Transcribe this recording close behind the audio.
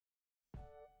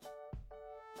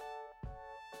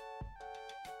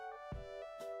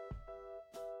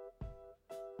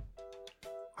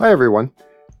Hi everyone.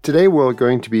 Today we're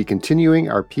going to be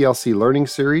continuing our PLC learning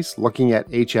series looking at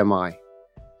HMI.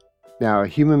 Now, a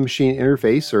human-machine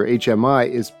interface, or HMI,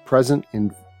 is present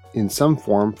in some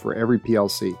form for every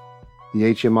PLC.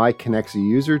 The HMI connects a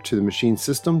user to the machine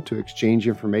system to exchange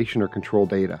information or control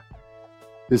data.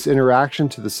 This interaction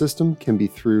to the system can be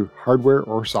through hardware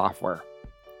or software.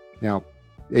 Now,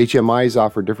 HMIs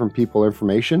offer different people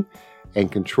information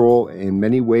and control in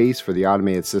many ways for the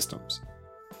automated systems.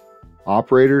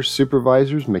 Operators,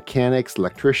 supervisors, mechanics,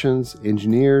 electricians,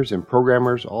 engineers, and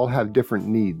programmers all have different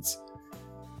needs.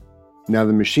 Now,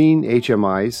 the machine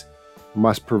HMIs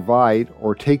must provide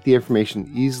or take the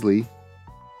information easily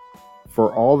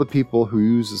for all the people who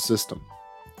use the system.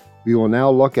 We will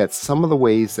now look at some of the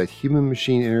ways that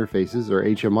human-machine interfaces, or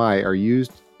HMI, are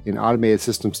used in automated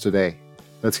systems today.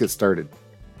 Let's get started.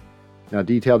 Now,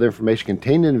 detailed information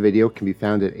contained in the video can be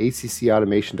found at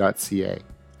accautomation.ca.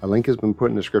 A link has been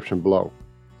put in the description below.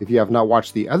 If you have not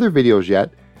watched the other videos yet,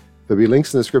 there'll be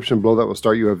links in the description below that will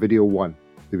start you at video 1.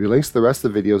 There'll be links to the rest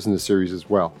of the videos in the series as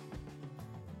well.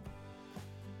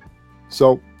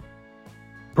 So,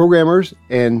 programmers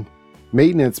and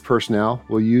maintenance personnel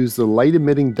will use the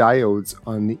light-emitting diodes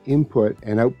on the input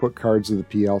and output cards of the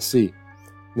PLC.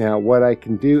 Now, what I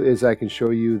can do is I can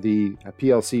show you the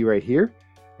PLC right here,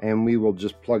 and we will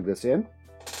just plug this in.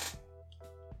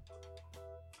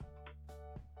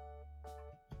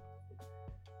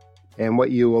 And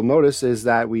what you will notice is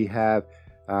that we have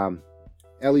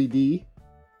LED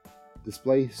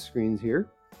display screens here.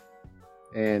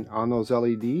 And on those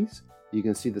LEDs, you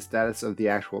can see the status of the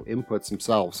actual inputs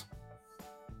themselves.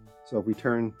 So if we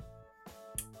turn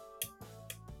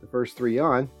the first three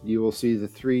on, you will see the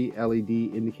three LED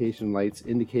indication lights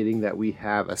indicating that we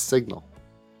have a signal.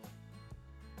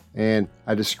 And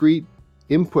a discrete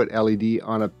input LED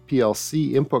on a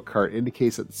PLC input card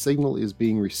indicates that the signal is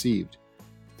being received.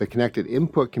 The connected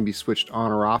input can be switched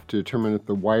on or off to determine if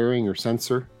the wiring or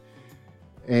sensor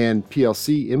and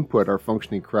PLC input are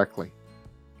functioning correctly.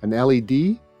 An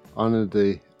LED on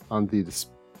the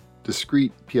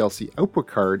discrete PLC output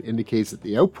card indicates that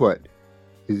the output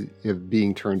is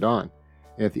being turned on.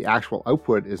 And if the actual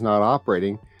output is not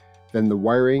operating, then the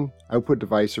wiring, output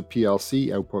device, or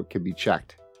PLC output can be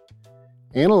checked.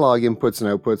 Analog inputs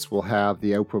and outputs will have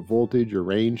the output voltage or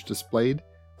range displayed.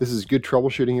 This is good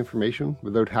troubleshooting information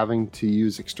without having to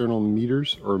use external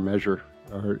meters to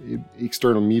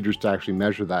actually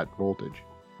measure that voltage.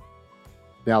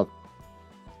 Now,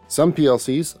 some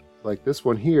PLCs, like this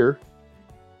one here,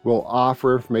 will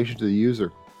offer information to the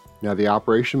user. Now, the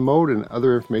operation mode and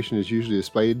other information is usually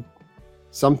displayed.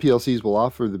 Some PLCs will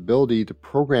offer the ability to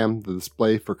program the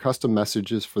display for custom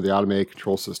messages for the automated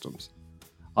control systems.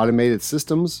 Automated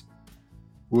systems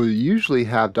will usually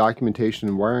have documentation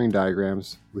and wiring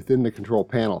diagrams within the control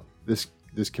panel. This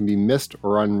can be missed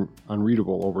or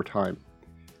unreadable over time.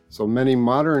 So many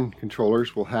modern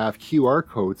controllers will have QR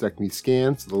codes that can be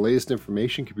scanned so the latest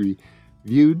information can be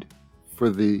viewed for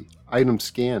the item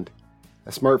scanned.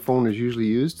 A smartphone is usually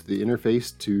used, the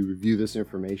interface, to view this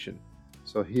information.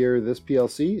 So here, this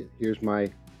PLC, here's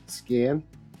my scan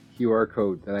QR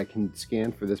code that I can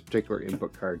scan for this particular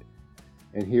input card.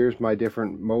 And here's my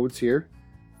different modes here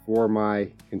for my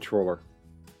controller.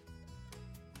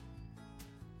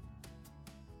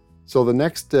 So the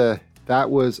next, that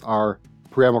was our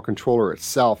programmable controller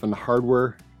itself, and the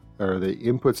hardware, or the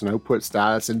inputs and output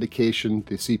status indication,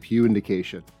 the CPU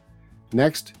indication.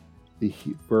 Next,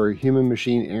 for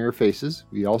human-machine interfaces,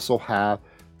 we also have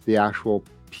the actual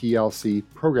PLC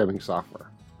programming software.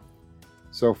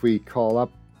 So if we call up,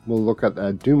 we'll look at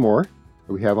Do More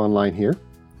that we have online here.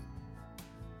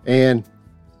 And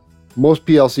most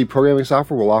PLC programming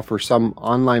software will offer some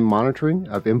online monitoring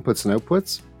of inputs and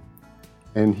outputs.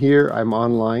 And here I'm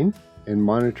online and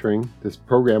monitoring this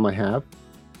program I have.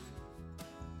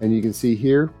 And you can see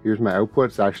here's my output.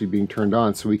 It's actually being turned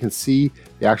on. So we can see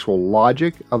the actual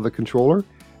logic of the controller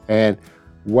and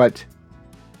what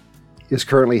is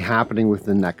currently happening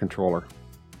within that controller.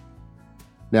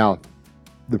 Now,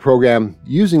 the program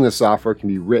using the software can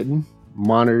be written,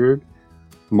 monitored,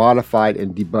 modified,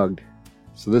 and debugged.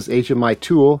 So this HMI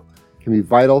tool can be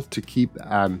vital to keep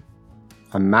a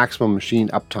maximum machine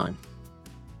uptime.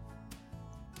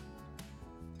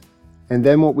 And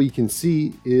then what we can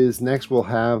see is next we'll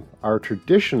have our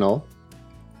traditional,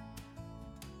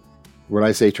 when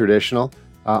I say traditional,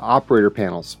 operator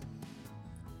panels.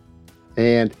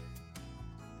 And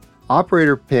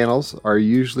operator panels are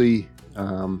usually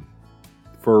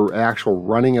for actual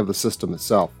running of the system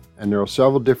itself. And there are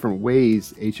several different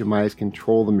ways HMIs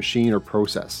control the machine or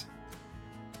process.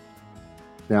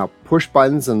 Now, push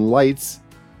buttons and lights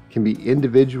can be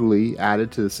individually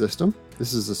added to the system.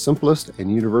 This is the simplest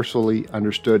and universally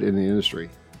understood in the industry.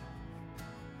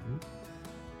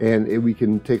 And we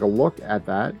can take a look at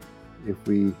that if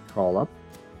we call up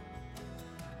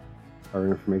our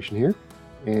information here.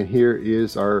 And here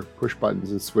is our push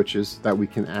buttons and switches that we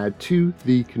can add to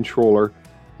the controller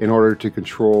in order to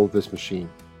control this machine.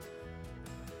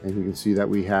 And you can see that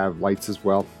we have lights as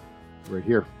well right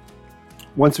here.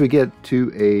 Once we get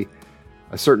to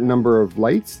a certain number of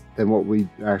lights, then what we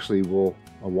actually will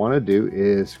want to do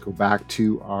is go back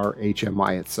to our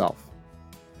HMI itself.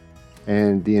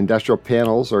 And the industrial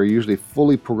panels are usually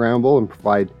fully programmable and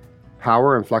provide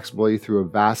power and flexibility through a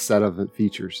vast set of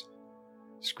features.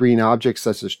 Screen objects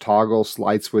such as toggles,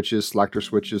 slide switches, selector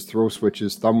switches, throw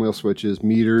switches, thumb wheel switches,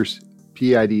 meters,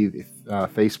 PID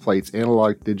faceplates,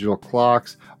 analog digital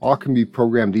clocks, all can be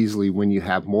programmed easily when you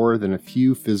have more than a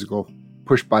few physical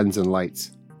push buttons and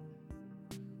lights.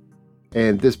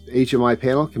 And this HMI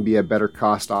panel can be a better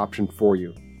cost option for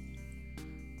you.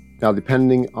 Now,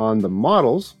 depending on the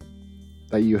models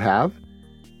that you have,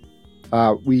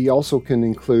 we also can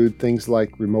include things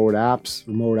like remote apps,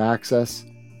 remote access,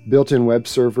 built-in web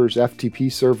servers,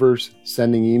 FTP servers,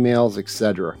 sending emails,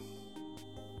 etc.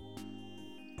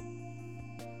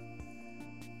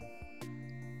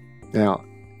 Now,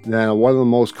 one of the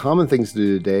most common things to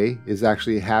do today is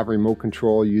actually have remote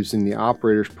control using the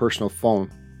operator's personal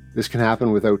phone. This can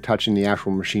happen without touching the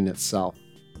actual machine itself.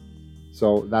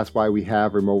 So that's why we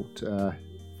have remote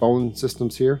phone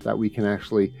systems here, that we can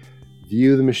actually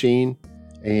view the machine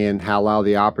and allow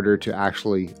the operator to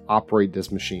actually operate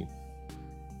this machine.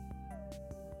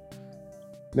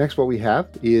 Next, what we have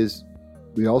is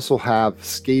we also have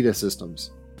SCADA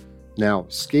systems. Now,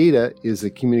 SCADA is a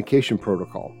communication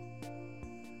protocol,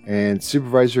 and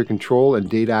supervisor control and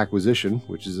data acquisition,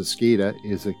 which is a SCADA,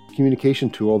 is a communication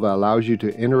tool that allows you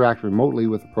to interact remotely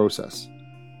with the process.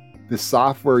 This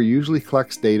software usually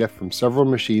collects data from several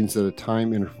machines at a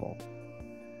time interval.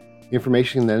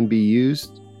 Information can then be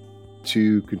used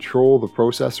to control the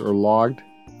process or logged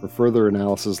for further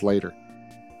analysis later.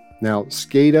 Now,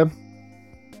 SCADA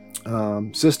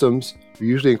systems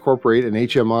usually incorporate an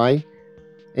HMI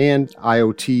and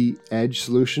IoT edge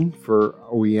solution for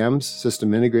OEMs,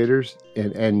 system integrators,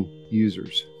 and end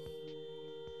users.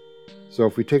 So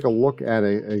if we take a look at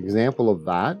an example of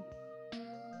that,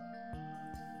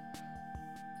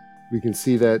 we can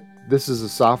see that this is a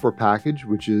software package,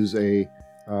 which is a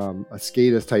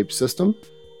SCADA type system,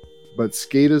 but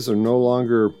SCADAs are no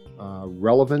longer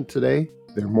relevant today.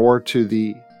 They're more to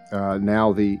the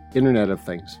now the Internet of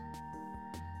Things.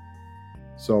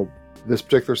 So this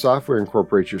particular software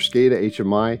incorporates your SCADA,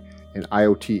 HMI, and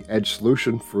IoT edge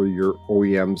solution for your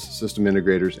OEMs, system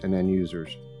integrators, and end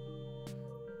users.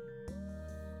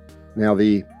 Now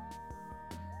the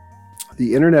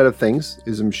Internet of Things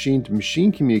is a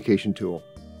machine-to-machine communication tool.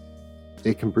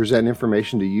 It can present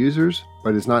information to users,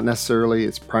 but is not necessarily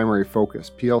its primary focus.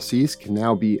 PLCs can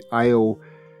now be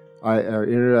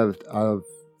Internet of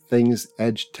Things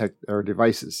edge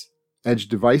devices. Edge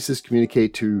devices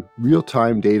communicate to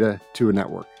real-time data to a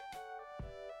network.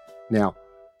 Now,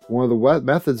 one of the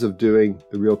methods of doing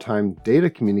the real-time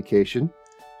data communication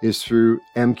is through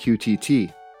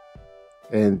MQTT.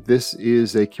 And this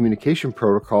is a communication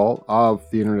protocol of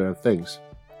the Internet of Things.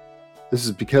 This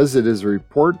is because it is a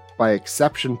report by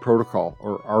exception protocol,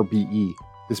 or RBE.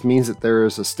 This means that there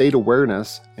is a state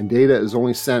awareness and data is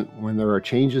only sent when there are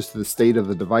changes to the state of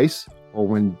the device or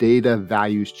when data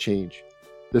values change.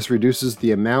 This reduces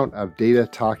the amount of data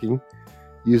talking,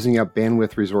 using up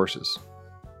bandwidth resources.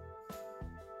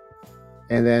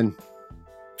 And then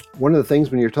one of the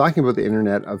things when you're talking about the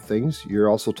Internet of Things, you're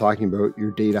also talking about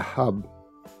your data hub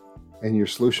and your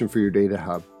solution for your data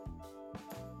hub.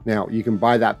 Now, you can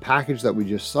buy that package that we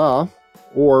just saw,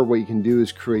 or what you can do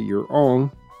is create your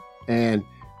own, and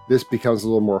this becomes a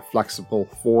little more flexible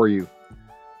for you.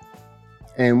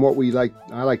 And what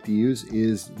I like to use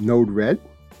is Node-RED,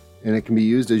 and it can be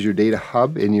used as your data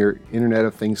hub in your Internet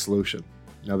of Things solution.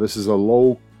 Now, this is a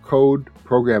low-code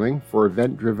programming for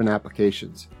event-driven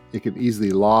applications. It can easily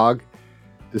log,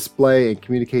 display, and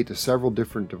communicate to several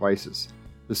different devices.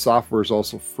 The software is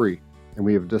also free, and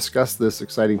we have discussed this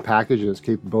exciting package and its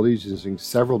capabilities using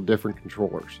several different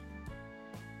controllers.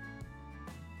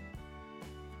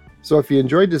 So if you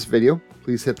enjoyed this video,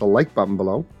 please hit the like button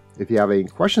below. If you have any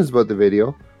questions about the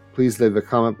video, please leave a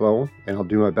comment below and I'll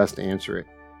do my best to answer it.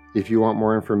 If you want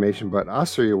more information about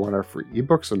us, or you want our free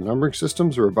ebooks on numbering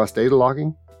systems or robust data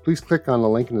logging, please click on the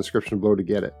link in the description below to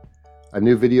get it. A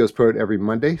new video is put out every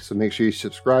Monday, so make sure you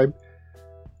subscribe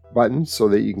button so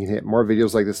that you can hit more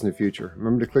videos like this in the future.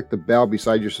 Remember to click the bell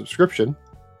beside your subscription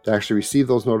to actually receive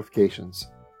those notifications.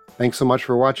 Thanks so much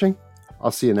for watching.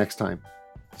 I'll see you next time.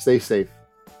 Stay safe.